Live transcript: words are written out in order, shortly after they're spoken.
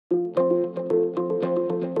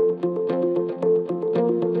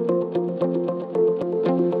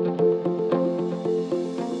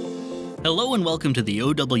Hello and welcome to the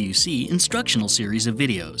OWC instructional series of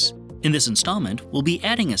videos. In this installment, we'll be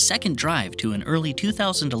adding a second drive to an early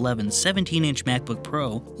 2011 17-inch MacBook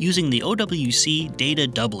Pro using the OWC Data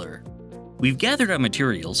Doubler. We've gathered our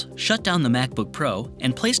materials, shut down the MacBook Pro,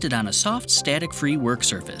 and placed it on a soft, static-free work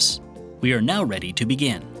surface. We are now ready to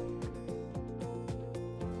begin.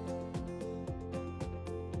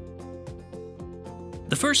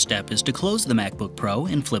 The first step is to close the MacBook Pro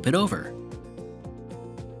and flip it over.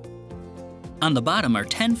 On the bottom are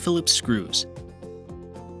 10 Phillips screws.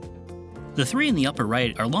 The 3 in the upper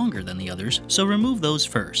right are longer than the others, so remove those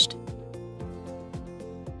first.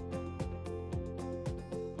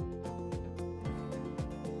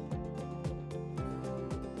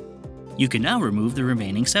 You can now remove the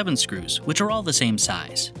remaining 7 screws, which are all the same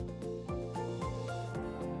size.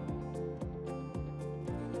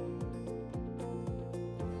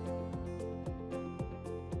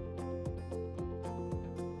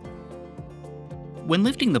 When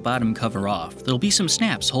lifting the bottom cover off, there'll be some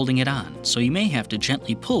snaps holding it on, so you may have to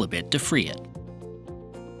gently pull a bit to free it.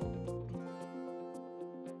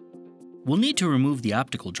 We'll need to remove the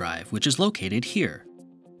optical drive, which is located here.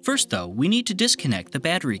 First though, we need to disconnect the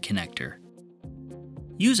battery connector.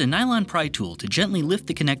 Use a nylon pry tool to gently lift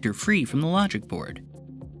the connector free from the logic board.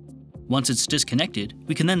 Once it's disconnected,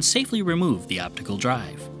 we can then safely remove the optical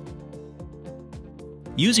drive.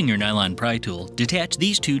 Using your nylon pry tool, detach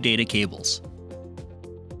these 2 data cables.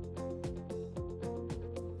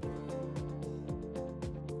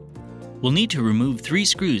 We'll need to remove 3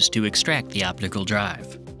 screws to extract the optical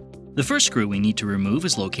drive. The first screw we need to remove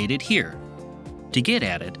is located here. To get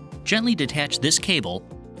at it, gently detach this cable,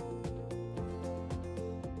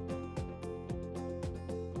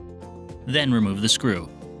 then remove the screw.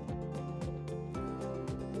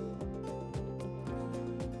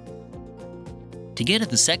 To get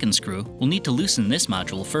at the second screw, we'll need to loosen this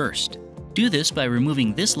module first. Do this by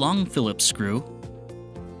removing this long Phillips screw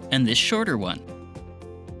and this shorter one.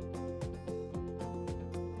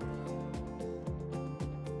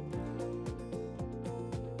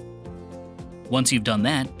 Once you've done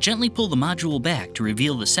that, gently pull the module back to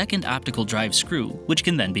reveal the second optical drive screw, which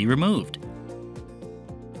can then be removed.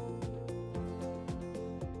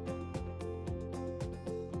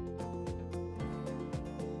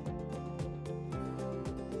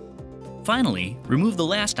 Finally, remove the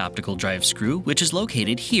last optical drive screw, which is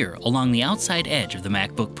located here along the outside edge of the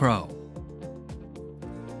MacBook Pro.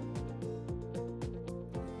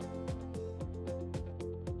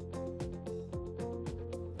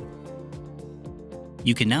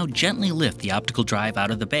 You can now gently lift the optical drive out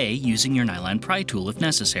of the bay using your nylon pry tool if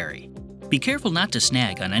necessary. Be careful not to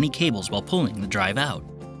snag on any cables while pulling the drive out.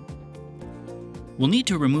 We'll need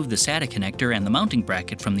to remove the SATA connector and the mounting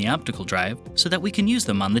bracket from the optical drive so that we can use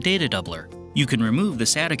them on the data doubler. You can remove the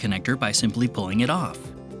SATA connector by simply pulling it off.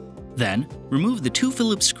 Then, remove the 2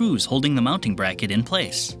 Phillips screws holding the mounting bracket in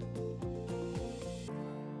place.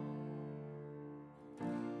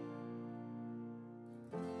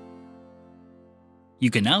 You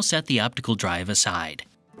can now set the optical drive aside.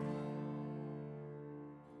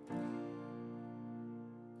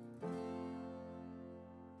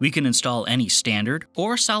 We can install any standard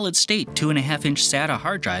or solid-state 2.5-inch SATA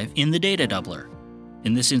hard drive in the data doubler.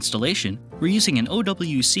 In this installation, we're using an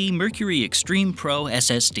OWC Mercury Extreme Pro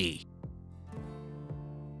SSD.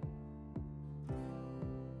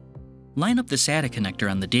 Line up the SATA connector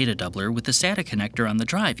on the data doubler with the SATA connector on the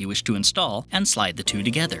drive you wish to install and slide the 2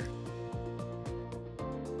 together.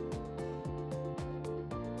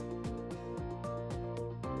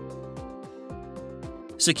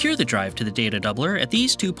 Secure the drive to the data doubler at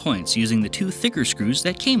these 2 points using the 2 thicker screws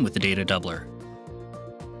that came with the data doubler.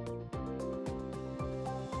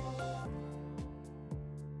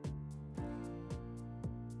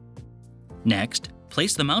 Next,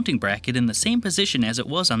 place the mounting bracket in the same position as it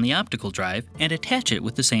was on the optical drive and attach it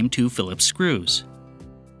with the same 2 Phillips screws.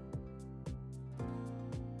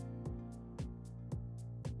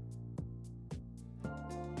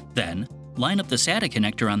 Then, line up the SATA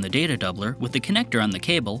connector on the data doubler with the connector on the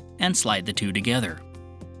cable and slide the 2 together.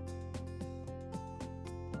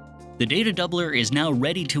 The data doubler is now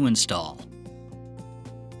ready to install.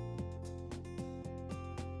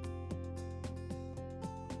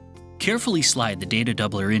 Carefully slide the data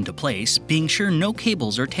doubler into place, being sure no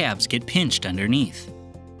cables or tabs get pinched underneath.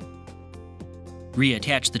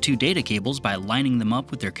 Reattach the 2 data cables by lining them up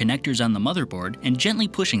with their connectors on the motherboard and gently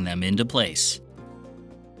pushing them into place.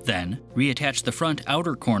 Then, reattach the front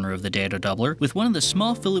outer corner of the data doubler with one of the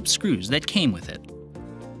small Phillips screws that came with it.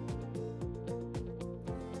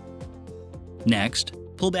 Next,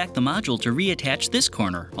 pull back the module to reattach this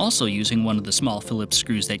corner, also using one of the small Phillips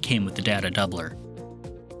screws that came with the data doubler.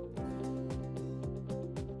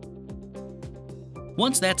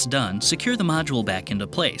 Once that's done, secure the module back into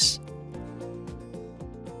place.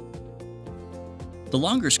 The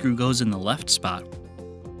longer screw goes in the left spot,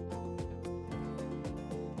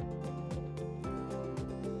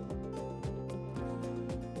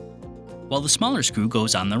 while the smaller screw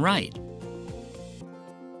goes on the right.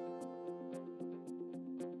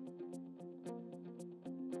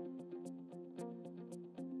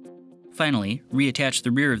 Finally, reattach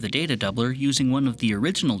the rear of the data doubler using one of the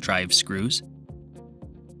original drive screws,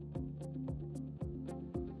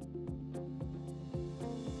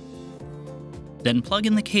 then plug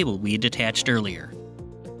in the cable we had detached earlier.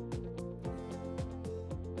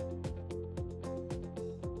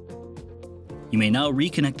 You may now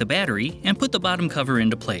reconnect the battery and put the bottom cover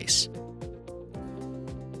into place.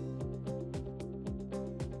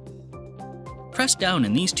 Press down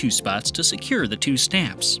in these two spots to secure the two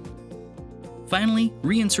stamps. Finally,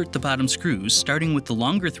 reinsert the bottom screws, starting with the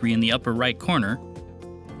longer 3 in the upper right corner,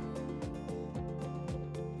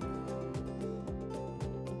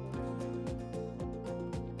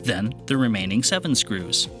 then the remaining 7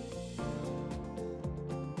 screws.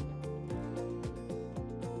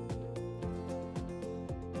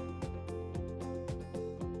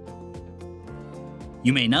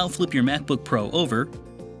 You may now flip your MacBook Pro over,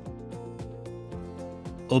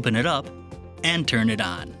 open it up, and turn it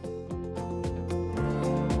on.